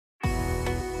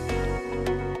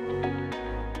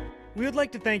We would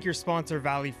like to thank your sponsor,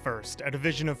 Valley First, a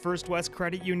division of First West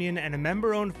Credit Union and a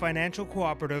member-owned financial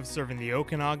cooperative serving the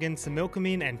Okanagan,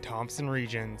 Similkameen, and Thompson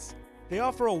regions. They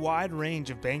offer a wide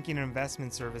range of banking and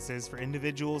investment services for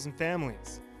individuals and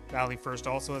families. Valley First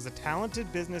also has a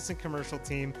talented business and commercial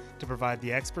team to provide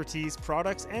the expertise,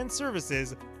 products, and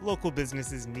services local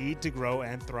businesses need to grow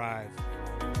and thrive.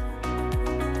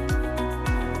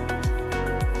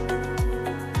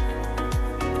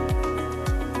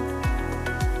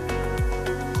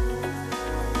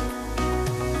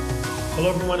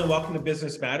 Hello, everyone, and welcome to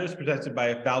Business Matters, presented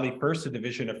by Valley First, a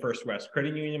division of First West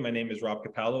Credit Union. My name is Rob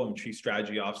Capello. I'm Chief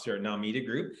Strategy Officer at Now Media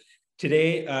Group.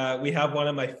 Today, we have one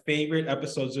of my favorite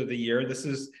episodes of the year.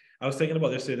 I was thinking about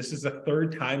this today. This is the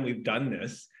third time we've done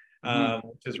this,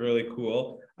 which is really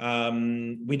cool.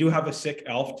 We do have a sick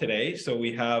elf today. So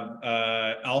we have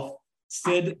elf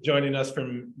Sid joining us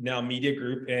from Now Media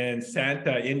Group and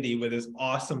Santa Indy with his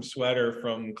awesome sweater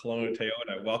from Kelowna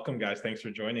Toyota. Welcome, guys. Thanks for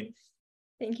joining.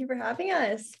 Thank you for having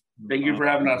us. Thank you for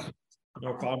having us.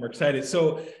 No problem. We're excited.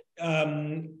 So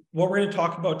what we're going to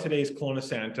talk about today is Kelowna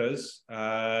Santas.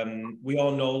 We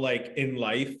all know, like in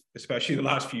life, especially the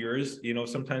last few years,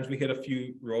 sometimes we hit a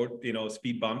few road,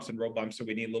 speed bumps and road bumps, so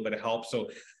we need a little bit of help. So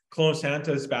Kelowna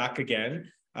Santas back again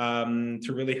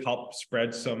to really help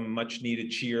spread some much needed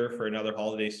cheer for another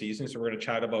holiday season. So we're going to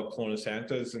chat about Kelowna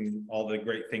Santas and all the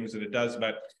great things that it does.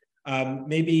 But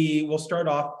maybe we'll start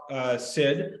off,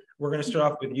 Sid. We're going to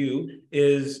start off with you.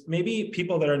 Is maybe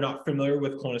people that are not familiar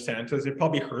with Kelowna Santas, they've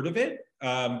probably heard of it,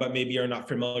 but maybe are not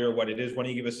familiar with what it is. Why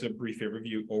don't you give us a brief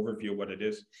overview of what it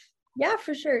is? Yeah,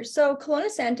 for sure. So Kelowna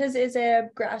Santas is a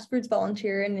grassroots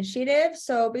volunteer initiative.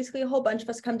 So basically a whole bunch of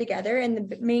us come together, and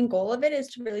the main goal of it is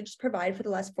to really just provide for the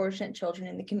less fortunate children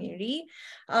in the community.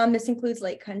 This includes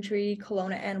Lake Country,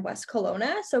 Kelowna, and West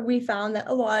Kelowna. So we found that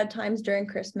a lot of times during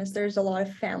Christmas, there's a lot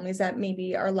of families that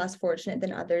maybe are less fortunate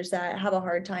than others that have a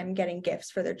hard time getting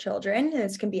gifts for their children. And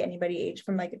this can be anybody aged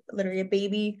from like literally a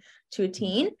baby to a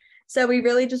teen. So we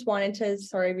really just wanted to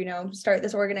start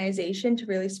this organization to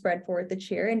really spread forward the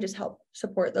cheer and just help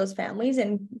support those families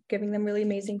and giving them really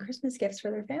amazing Christmas gifts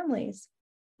for their families.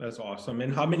 That's awesome.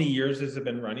 And how many years has it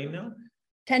been running now?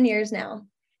 10 years now.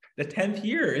 The 10th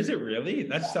year, is it really?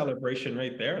 That's celebration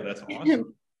right there. That's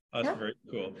awesome. That's very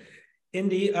cool.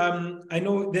 Indy, I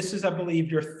know this is, I believe,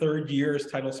 your third year as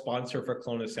title sponsor for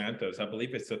Kelowna Santas. I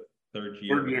believe it's the third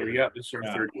year. Third year, yeah, this is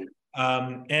our third year.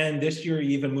 And this year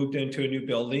you even moved into a new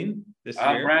building this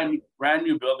year. Brand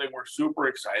new building. We're super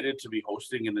excited to be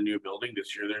hosting in the new building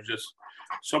this year. There's just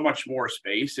so much more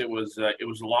space. It was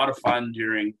a lot of fun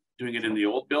doing it in the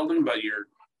old building, but you're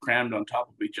crammed on top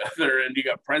of each other, and you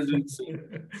got presents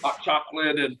and hot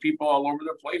chocolate and people all over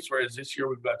the place. Whereas this year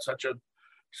we've got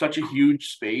such a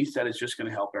huge space that it's just going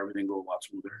to help everything go a lot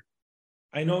smoother.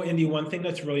 I know, Indy, one thing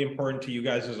that's really important to you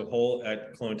guys as a whole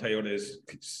at Kelowna Toyota is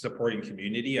supporting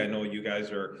community. I know you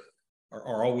guys are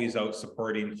always out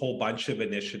supporting a whole bunch of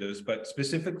initiatives, but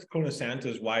specific to Kelowna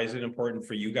Santas, why is it important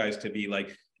for you guys to be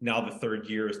like now the third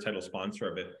year as title sponsor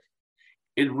of it?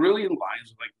 It really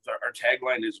aligns with our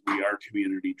tagline is we are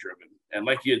community driven. And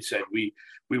like you had said, we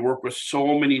work with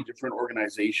so many different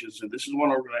organizations, and this is one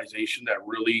organization that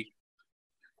really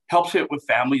helps it with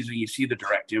families, and you see the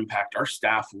direct impact. Our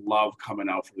staff love coming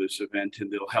out for this event, and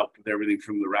they'll help with everything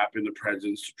from the wrapping the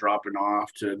presents to dropping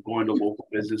off to going to local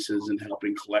businesses and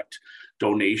helping collect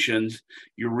donations.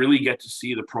 You really get to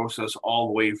see the process all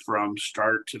the way from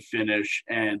start to finish,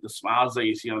 and the smiles that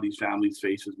you see on these families'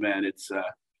 faces, man, it's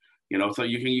so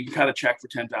you can kind of check for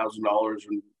 $10,000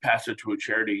 and pass it to a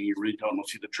charity. You really don't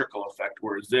see the trickle effect.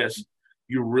 Whereas this,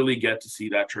 you really get to see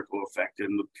that trickle effect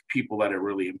and the people that it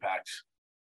really impacts.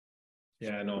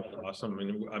 Yeah, no, awesome.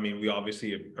 I mean, we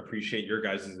obviously appreciate your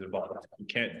guys' involvement. We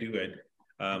can't do it.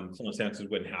 Kelowna Santas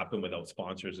wouldn't happen without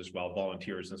sponsors as well,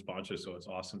 volunteers and sponsors. So it's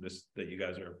awesome that you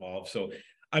guys are involved. So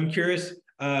I'm curious,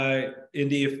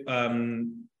 Indy,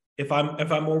 if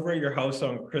I'm over at your house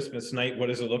on Christmas night, what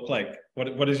does it look like?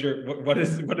 What is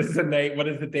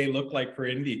the day look like for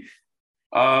Indy?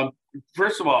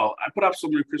 First of all, I put up so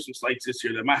many Christmas lights this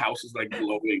year that my house is like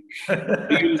glowing.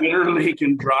 You literally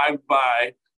can drive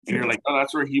by and you're like, oh,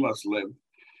 that's where he must live.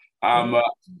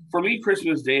 For me,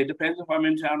 Christmas Day, it depends if I'm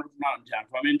in town or if I'm not in town.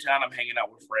 If I'm in town, I'm hanging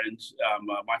out with friends.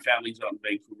 My family's out in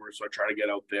Vancouver, so I try to get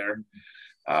out there.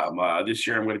 This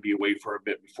year, I'm going to be away for a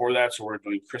bit before that, so we're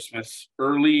doing Christmas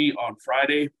early on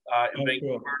Friday in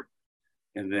Vancouver. Cool.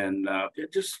 And then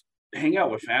just hang out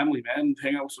with family, man.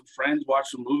 Hang out with some friends, watch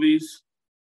some movies,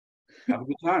 have a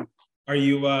good time. Are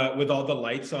you with all the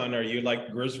lights on? Are you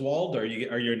like Griswold? Are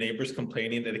your neighbors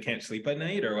complaining that they can't sleep at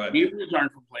night, or what? Neighbors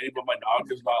aren't complaining, but my dog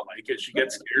does not like it. She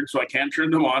gets scared, so I can't turn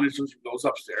them on until she goes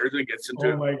upstairs and gets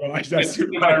into Oh my gosh, that's too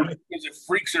my room funny. because it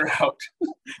freaks her out.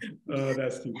 Oh,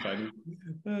 that's too funny.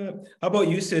 How about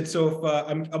you, Sid? So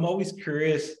if I'm always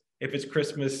curious if it's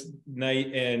Christmas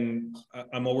night and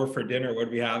I'm over for dinner, what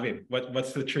are we having?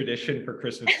 What's the tradition for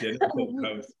Christmas dinner at the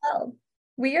house? Well,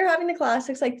 we are having the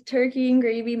classics like turkey and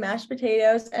gravy, mashed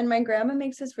potatoes, and my grandma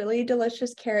makes this really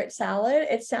delicious carrot salad.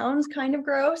 It sounds kind of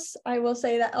gross. I will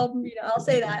say that. I'll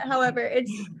say that. However,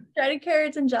 it's shredded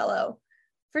carrots and Jello.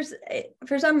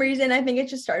 For some reason, I think it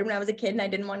just started when I was a kid and I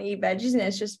didn't want to eat veggies, and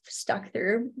it's just stuck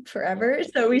through forever.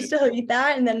 So we still eat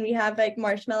that, and then we have like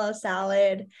marshmallow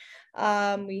salad.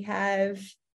 We have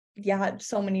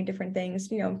so many different things.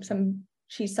 Some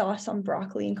cheese sauce on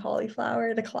broccoli and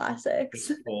cauliflower, the classics.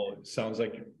 Oh, it sounds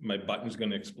like my button's going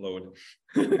to explode.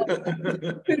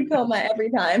 Food coma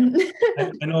every time.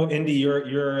 I know, Indy,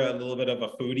 you're a little bit of a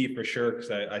foodie for sure,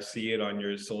 because I see it on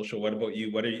your social. What about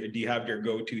you? Do you have your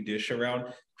go-to dish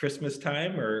around Christmas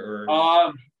time, or?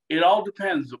 It all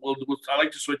depends. I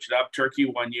like to switch it up. Turkey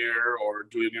one year, or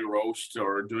doing a roast,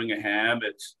 or doing a ham.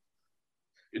 It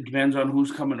depends on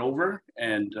who's coming over,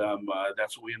 and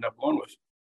that's what we end up going with.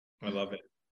 I love it.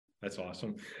 That's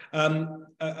awesome. I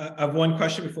have one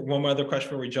other question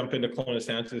before we jump into Kelowna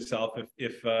Santa itself. And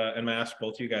I ask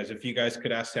both of you guys, if you guys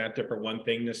could ask Santa for one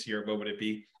thing this year, what would it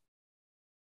be?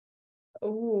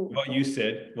 Oh, What about you,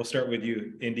 Sid? We'll start with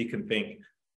you. Indy can think.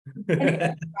 an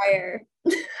air fryer.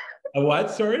 A what?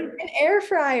 Sorry? An air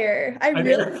fryer. I An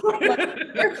really air fryer. want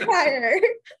an air fryer.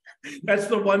 That's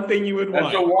the one thing you would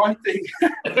That's want. the one thing.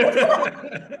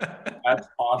 That's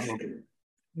awesome.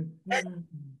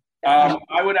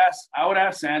 I would ask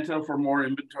Santa for more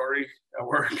inventory at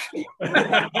work.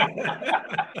 I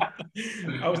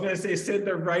was going to say, Sid,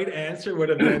 the right answer would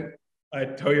have been a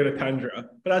Toyota Tundra,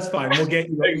 but that's fine. We'll get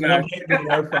you. Exactly. We'll get you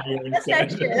an air fryer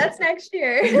instead. That's next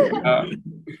year.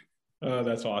 Oh,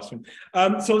 that's awesome.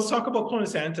 So let's talk about Kelowna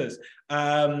Santas.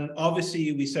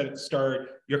 Obviously, we said at the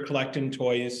start, you're collecting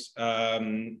toys.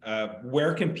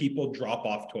 Where can people drop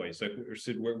off toys? Like,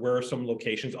 where are some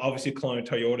locations? Obviously, Kelowna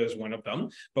Toyota is one of them,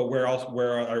 but where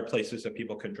are places that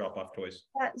people can drop off toys?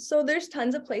 So there's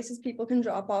tons of places people can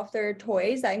drop off their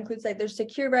toys. That includes like there's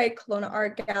Secure Right, Kelowna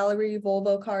Art Gallery,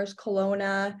 Volvo Cars,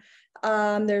 Kelowna.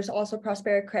 There's also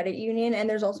Prospera Credit Union, and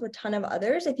there's also a ton of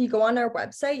others. If you go on our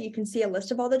website, you can see a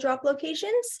list of all the drop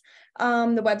locations.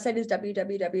 The website is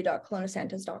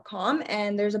www.kelownasantas.com,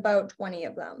 and there's about 20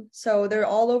 of them. So they're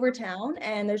all over town,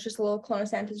 and there's just a little Kelowna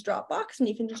Santas drop box, and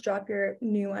you can just drop your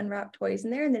new unwrapped toys in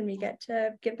there, and then we get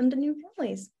to give them to new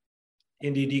families.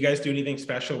 Indy, do you guys do anything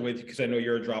special because I know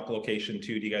you're a drop location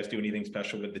too. Do you guys do anything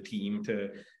special with the team to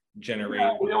generate?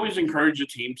 Yeah, we always encourage the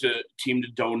team to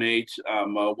donate.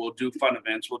 We'll do fun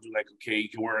events. We'll do like, okay, you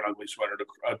can wear an ugly sweater to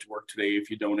work today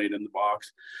if you donate in the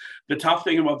box. The tough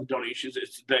thing about the donations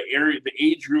is the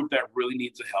age group that really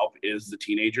needs the help is the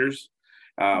teenagers.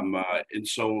 And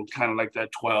so kind of like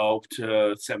that 12 to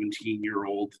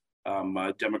 17-year-old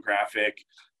demographic,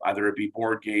 either it be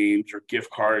board games or gift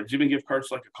cards, even gift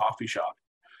cards like a coffee shop.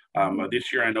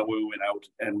 This year, I know we went out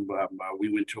and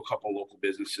we went to a couple local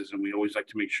businesses, and we always like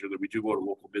to make sure that we do go to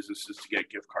local businesses to get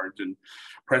gift cards and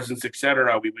presents,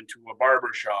 etc. We went to a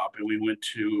barber shop, and we went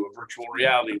to a virtual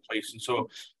reality place. And so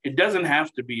it doesn't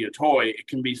have to be a toy. It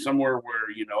can be somewhere where,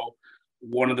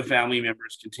 one of the family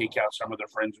members can take out some of their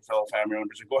friends or fellow family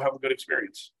members and go have a good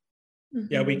experience.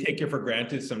 Yeah, we take it for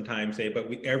granted sometimes, but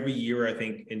every year, I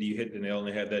think, and you hit the nail on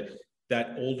the head,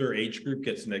 that older age group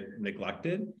gets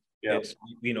neglected. Yeah. It's,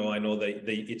 I know that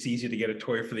it's easy to get a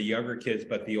toy for the younger kids,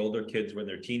 but the older kids when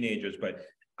they're teenagers, but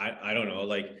I don't know,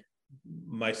 like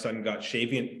my son got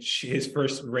shaving his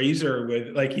first razor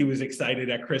with, like, he was excited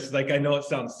at Christmas. Like, I know it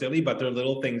sounds silly, but they're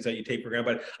little things that you take for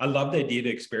granted, but I love the idea to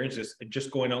experience this,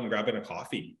 just going out and grabbing a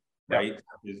coffee, right?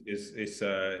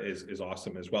 Is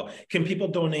awesome as well. Can people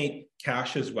donate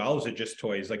cash as well? Is it just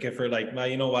toys? Like, if we're like, well,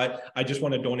 you know what, I just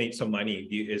want to donate some money.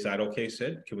 Is that okay,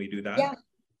 Sid? Can we do that?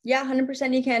 Yeah,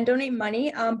 100%. You can donate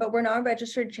money, but we're not a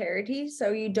registered charity, so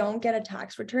you don't get a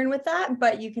tax return with that,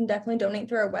 but you can definitely donate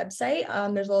through our website.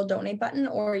 There's a little donate button,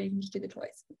 or you can just do the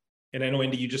toys. And I know,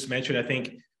 Indy, you just mentioned, I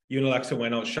think you and Alexa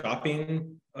went out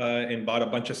shopping and bought a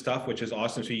bunch of stuff, which is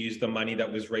awesome. So you used the money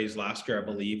that was raised last year, I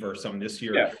believe, or some this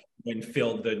year, and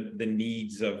filled the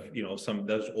needs of, some of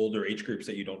those older age groups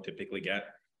that you don't typically get.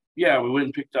 Yeah, we went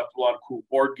and picked up a lot of cool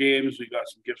board games. We got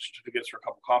some gift certificates for a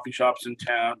couple coffee shops in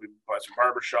town. We bought some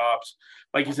barber shops.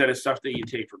 Like you said, it's stuff that you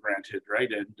take for granted, right?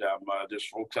 And there's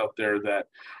folks out there that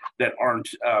aren't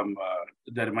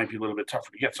that it might be a little bit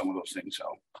tougher to get some of those things. So,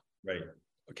 right.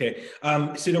 Okay.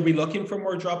 So are we looking for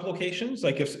more drop locations?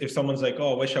 Like if someone's like,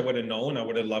 oh, I wish I would have known, I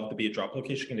would have loved to be a drop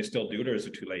location. Can they still do it, or is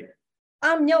it too late?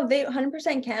 No, they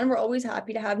 100% can. We're always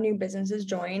happy to have new businesses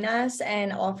join us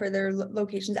and offer their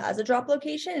locations as a drop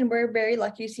location. And we're very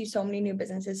lucky to see so many new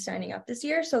businesses signing up this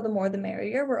year. So the more the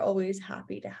merrier. We're always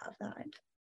happy to have that.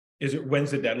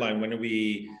 When's the deadline? When are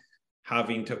we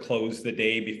having to close the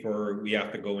day before we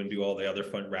have to go and do all the other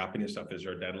fun wrapping and stuff? Is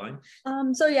there a deadline?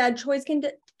 So yeah, toys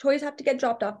have to get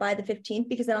dropped off by the 15th,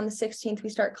 because then on the 16th we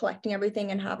start collecting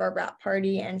everything and have our wrap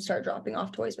party and start dropping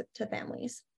off toys to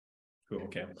families. Cool.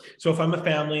 Okay. So if I'm a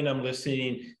family and I'm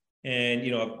listening, and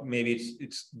maybe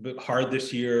it's hard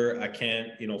this year, I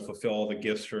can't fulfill all the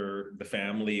gifts for the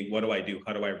family, what do I do?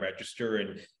 How do I register?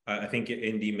 And I think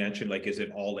Indy mentioned, like, is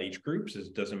it all age groups?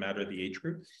 It doesn't matter the age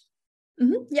group?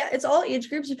 Yeah, it's all age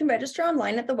groups. You can register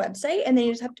online at the website, and then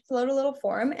you just have to fill out a little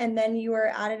form, and then you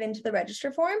are added into the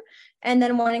register form. And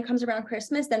then when it comes around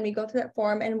Christmas, then we go through that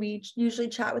form and we usually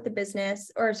chat with the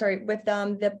business, or sorry, with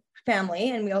the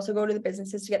family. And we also go to the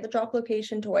businesses to get the drop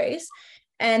location toys.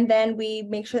 And then we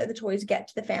make sure that the toys get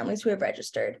to the families who have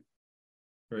registered.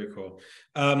 Very cool.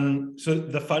 So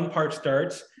the fun part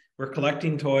starts. We're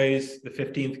collecting toys. The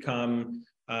 15th come.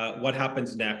 What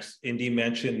happens next? Indy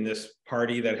mentioned this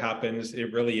party that happens.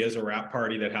 It really is a wrap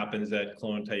party that happens at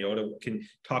Kelowna Toyota. Can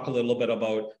talk a little bit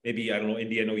about, maybe, I don't know,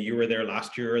 Indy, I know you were there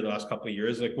last year or the last couple of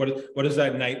years. Like, what does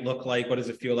that night look like? What does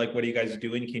it feel like? What are you guys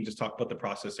doing? Can you just talk about the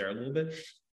process there a little bit?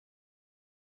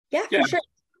 Yeah, for sure.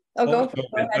 Go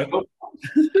ahead.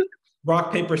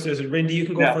 Rock, paper, scissors. Rindy, you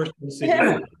can go first.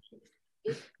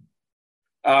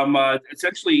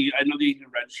 Essentially, I know that you can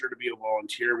register to be a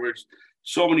volunteer. There's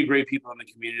so many great people in the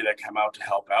community that come out to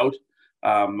help out.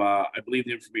 I believe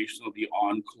the information will be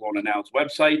on Kelowna Now's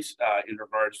website in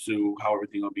regards to how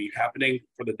everything will be happening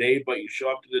for the day. But you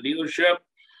show up to the dealership,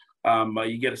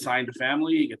 you get assigned a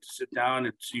family, you get to sit down.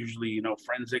 It's usually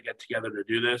friends that get together to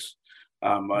do this.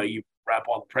 You wrap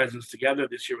all the presents together.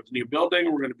 This year with the new building,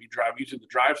 we're going to be using the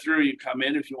drive-through. You come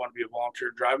in if you want to be a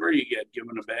volunteer driver. You get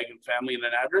given a bag and family and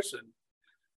an address, and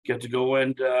get to go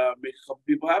and make a couple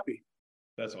people happy.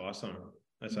 That's awesome.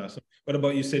 That's awesome. What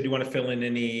about you, Sid? Do you want to fill in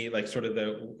any, like, sort of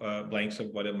the blanks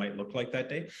of what it might look like that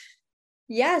day?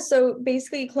 Yeah, so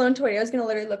basically Kelowna Toyota is going to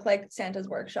literally look like Santa's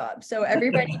workshop. So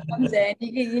everybody comes in,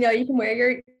 you can wear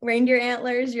your reindeer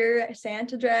antlers, your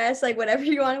Santa dress, like whatever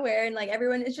you want to wear. And like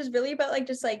everyone, it's just really about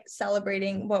just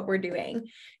celebrating what we're doing.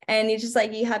 And it's just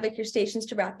you have your stations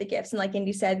to wrap the gifts. And like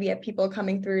Indy said, we have people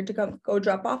coming through to go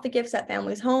drop off the gifts at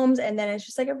families' homes. And then it's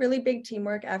just a really big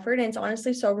teamwork effort. And it's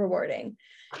honestly so rewarding.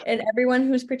 And everyone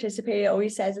who's participated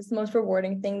always says it's the most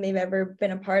rewarding thing they've ever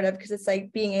been a part of, because it's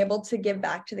being able to give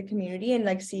back to the community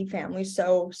and see families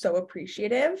so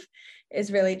appreciative is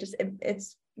really just, it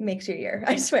makes your year,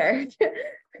 I swear.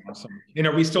 Awesome. And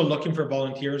are we still looking for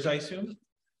volunteers, I assume?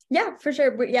 Yeah, for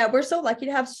sure. We're so lucky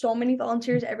to have so many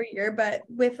volunteers every year, but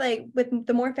with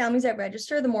the more families that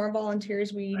register, the more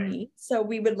volunteers we need. So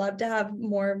we would love to have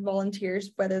more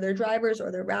volunteers, whether they're drivers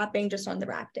or they're wrapping, just on the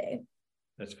wrap day.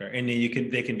 That's fair. And they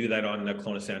can do that on the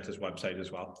Kelowna Santas website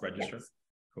as well, register. Yes.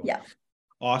 Cool. Yeah.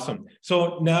 Awesome.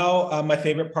 So now my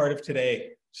favorite part of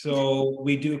today. So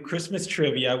we do Christmas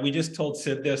trivia. We just told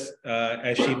Sid this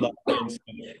as she logged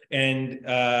in. And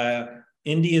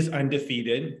Indy is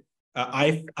undefeated.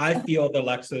 I feel that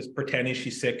Alexa's pretending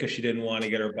she's sick because she didn't want to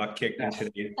get her butt kicked in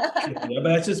today. But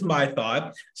that's just my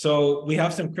thought. So we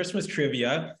have some Christmas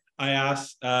trivia. I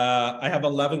have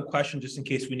 11 questions just in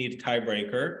case we need a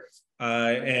tiebreaker.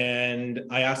 And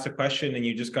I asked a question, and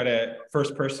you just got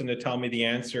first person to tell me the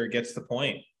answer gets the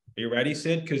point. Are you ready,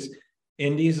 Sid? Because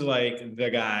Indy's like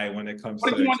the guy when it comes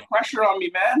to. You want pressure on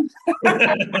me, man?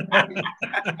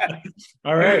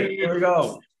 All right, here we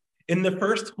go. In the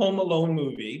first Home Alone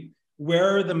movie,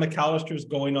 where are the McAllisters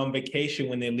going on vacation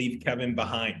when they leave Kevin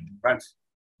behind? France.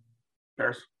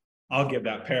 Paris. I'll give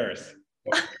that Paris.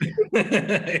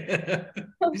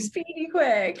 Oh, speedy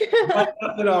quick.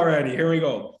 It already. Here we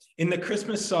go. In the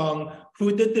Christmas song,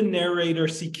 who did the narrator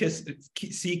see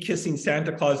kissing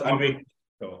Santa Claus under?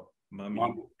 Oh,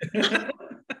 Mommy.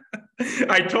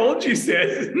 I told you,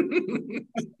 Sid.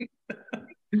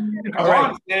 All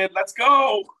right, Sid, let's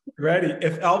go. Ready?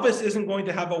 If Elvis isn't going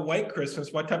to have a white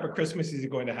Christmas, what type of Christmas is he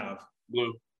going to have?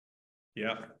 Blue.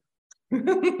 Yeah.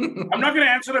 I'm not going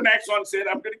to answer the next one, Sid.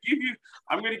 I'm going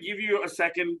to give you a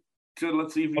second So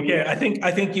let's see if you Okay, I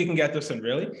think you can get this one.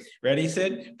 Really? Ready,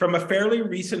 Sid? From a fairly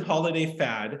recent holiday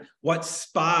fad, what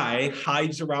spy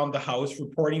hides around the house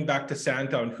reporting back to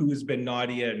Santa on who's been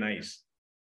naughty and nice?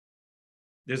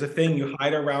 There's a thing you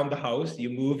hide around the house. You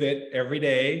move it every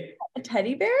day. A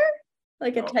teddy bear?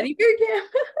 Like a teddy bear camera?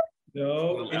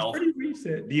 No, it's pretty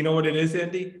recent. Do you know what it is,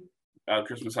 Indy?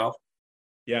 Christmas elf.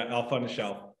 Yeah, Elf on the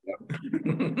Shelf. Yep.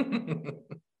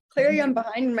 Clearly, I'm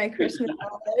behind in my Christmas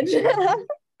knowledge.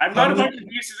 I've got a bunch of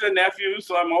nieces and nephews,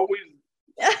 so I'm always.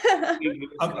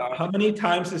 How many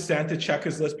times does Santa check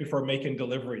his list before making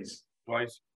deliveries?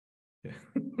 Twice.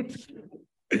 This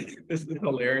is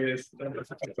hilarious. That's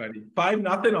so funny.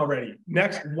 5-0 already.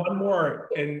 Next, one more,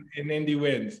 and Indy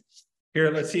wins. Here,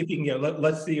 let's see if you can get.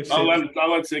 Let's see if. I'll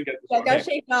let Sid get this. I got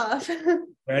shaken off.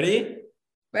 Ready?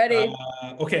 Ready.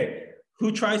 Okay.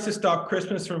 Who tries to stop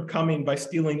Christmas from coming by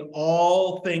stealing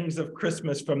all things of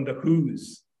Christmas from the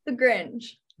Who's? The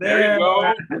Grinch. There you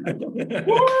go.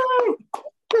 Woo!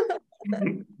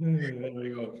 There we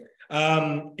go.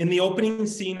 In the opening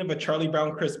scene of A Charlie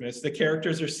Brown Christmas, the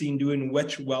characters are seen doing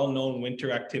which well-known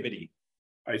winter activity?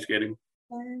 Ice skating.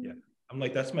 Yeah, I'm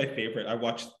like, that's my favorite. I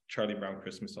watch Charlie Brown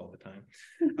Christmas all the time.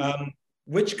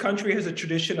 Which country has a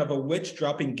tradition of a witch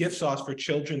dropping gift sauce for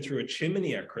children through a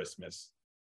chimney at Christmas?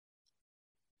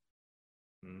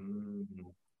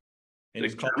 And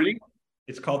it's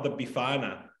called the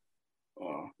Bifana.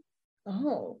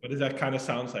 Oh. What does that kind of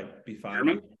sounds like?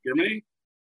 Bifana? Germany?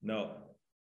 No.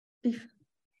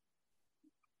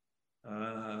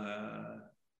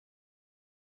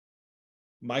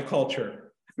 My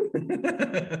culture.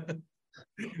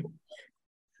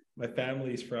 My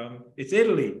family's from, it's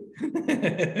Italy.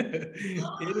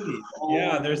 Italy.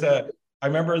 Yeah, I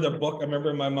remember the book, I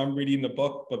remember my mom reading the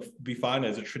book, but Bifana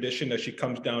is a tradition that she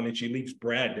comes down and she leaves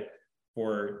bread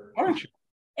for. Interesting.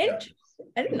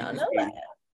 I did not know that.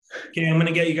 Okay, I'm going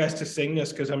to get you guys to sing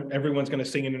this because everyone's going to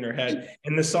sing it in their head.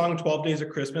 In the song 12 Days of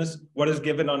Christmas, what is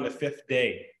given on the 5th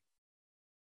day?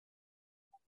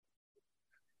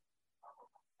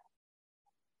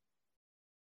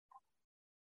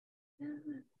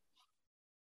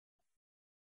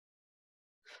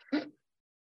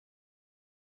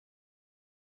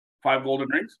 Five golden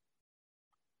rings.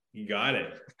 You got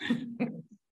it.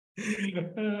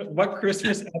 What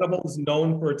Christmas edible is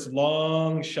known for its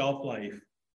long shelf life?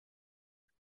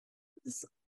 It's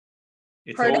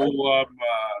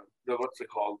what's it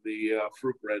called? The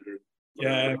fruit bread.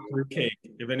 Yeah, fruitcake.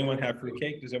 If anyone have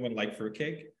fruitcake, does anyone like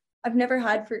fruitcake? I've never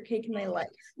had fruitcake in my life.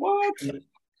 What?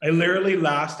 I literally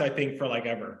last, I think, for like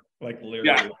ever. Like literally.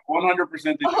 Yeah,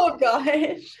 100%. Oh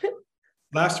gosh.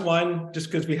 Last one, just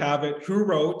because we have it. Who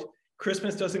wrote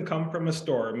Christmas Doesn't Come from a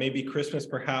Store? Maybe Christmas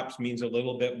perhaps means a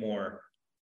little bit more.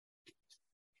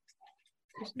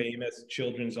 Famous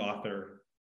children's author.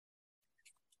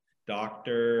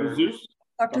 Dr. Seuss.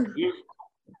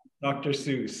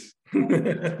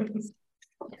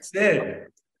 Sid,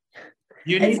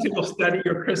 you need to go study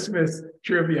your Christmas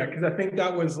trivia because I think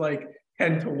that was like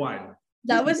 10-1.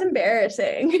 That was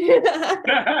embarrassing.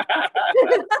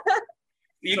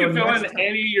 You can fill in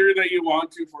any year that you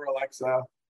want to for Alexa.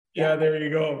 Yeah, there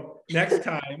you go. Next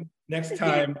time,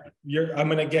 I'm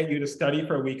going to get you to study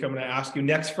for a week. I'm going to ask you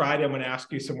next Friday. I'm going to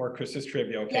ask you some more Christmas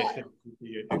trivia. Okay.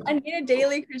 Yeah. I need a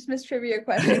daily Christmas trivia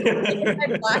question.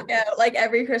 I black out like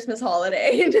every Christmas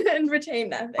holiday and retain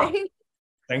nothing.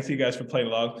 Thanks you guys for playing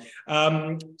along.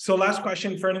 So last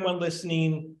question for anyone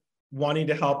listening, wanting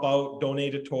to help out,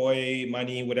 donate a toy,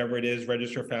 money, whatever it is,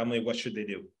 register family, what should they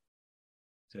do?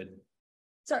 Sid.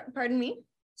 Sorry, pardon me?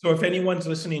 So if anyone's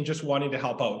listening, just wanting to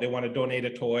help out, they want to donate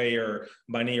a toy or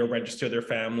money or register their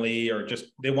family or just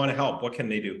they want to help, what can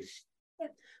they do? Yeah.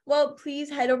 Well,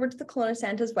 please head over to the Kelowna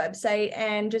Santas website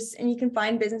and you can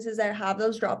find businesses that have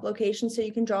those drop locations so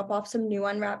you can drop off some new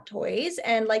unwrapped toys.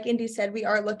 And like Indy said, we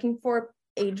are looking for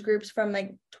age groups from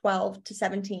like 12 to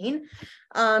 17.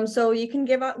 So you can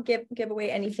give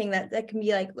away anything that can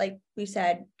be like we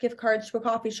said, gift cards to a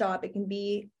coffee shop. It can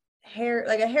be hair,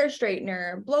 like a hair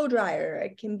straightener, blow dryer.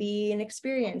 It can be an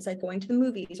experience like going to the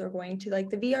movies or going to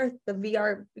like the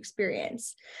VR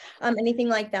experience, anything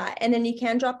like that. And then you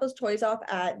can drop those toys off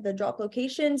at the drop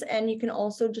locations, and you can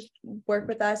also just work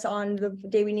with us on the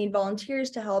day we need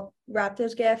volunteers to help wrap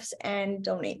those gifts and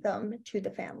donate them to the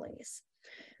families.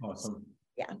 Awesome.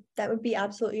 Yeah, that would be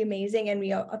absolutely amazing. And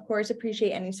we of course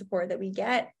appreciate any support that we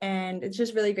get, and it's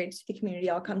just really great to see the community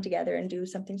all come together and do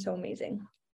something so amazing.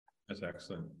 That's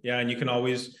excellent. Yeah, and you can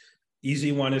always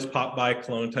Easy one is pop by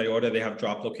Kelowna Toyota. They have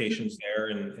drop locations there,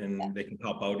 and they can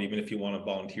help out even if you want to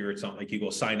volunteer. It's not like you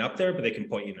go sign up there, but they can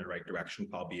point you in the right direction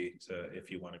probably if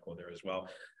you want to go there as well.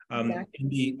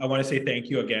 Indy, I want to say thank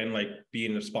you again, like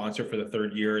being a sponsor for the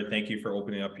 3rd year, and thank you for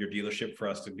opening up your dealership for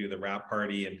us to do the wrap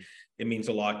party. And it means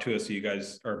a lot to us. So you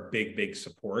guys are big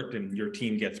support, and your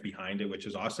team gets behind it, which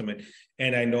is awesome.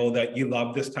 And I know that you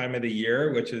love this time of the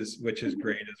year, which is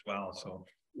great as well. So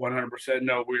 100%.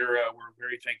 No, we're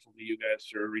very thankful to you guys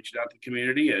for reaching out to the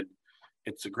community, and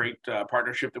it's a great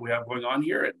partnership that we have going on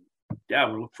here. And yeah,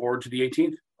 we look forward to the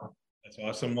 18th. That's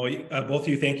awesome. Well, both of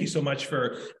you, thank you so much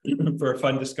for a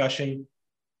fun discussion.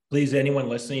 Please, anyone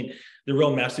listening, the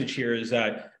real message here is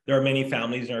that there are many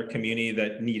families in our community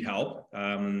that need help.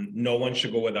 No one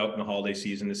should go without in the holiday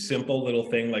season. A simple little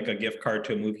thing like a gift card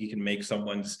to a movie can make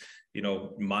someone's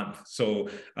month. So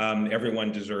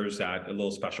everyone deserves that, a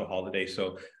little special holiday.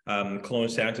 So Kelowna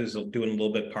Santas is doing a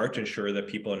little bit part to ensure that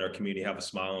people in our community have a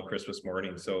smile on Christmas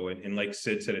morning. So, and like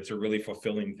Sid said, it's a really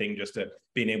fulfilling thing just to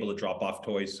being able to drop off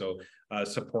toys. So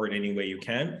support any way you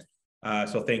can.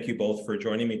 So thank you both for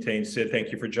joining me today. And Sid,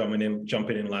 thank you for jumping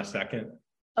in last second.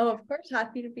 Oh, of course,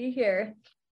 happy to be here.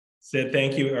 Sid,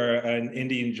 thank you. And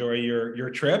Indy, enjoy your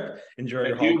trip. Enjoy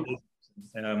your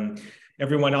holidays.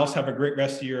 Everyone else, have a great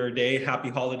rest of your day. Happy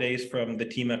holidays from the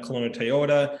team at Kelowna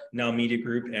Toyota, Now Media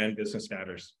Group, and Business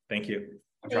Matters. Thank you.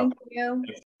 Thank you.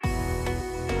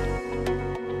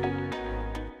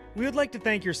 We would like to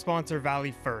thank your sponsor,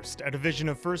 Valley First, a division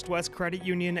of First West Credit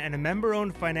Union and a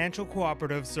member-owned financial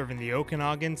cooperative serving the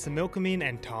Okanagan, Similkameen,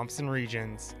 and Thompson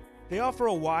regions. They offer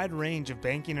a wide range of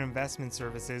banking and investment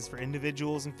services for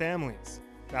individuals and families.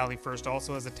 Valley First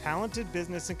also has a talented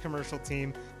business and commercial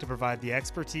team to provide the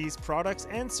expertise, products,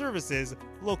 and services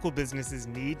local businesses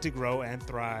need to grow and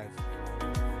thrive.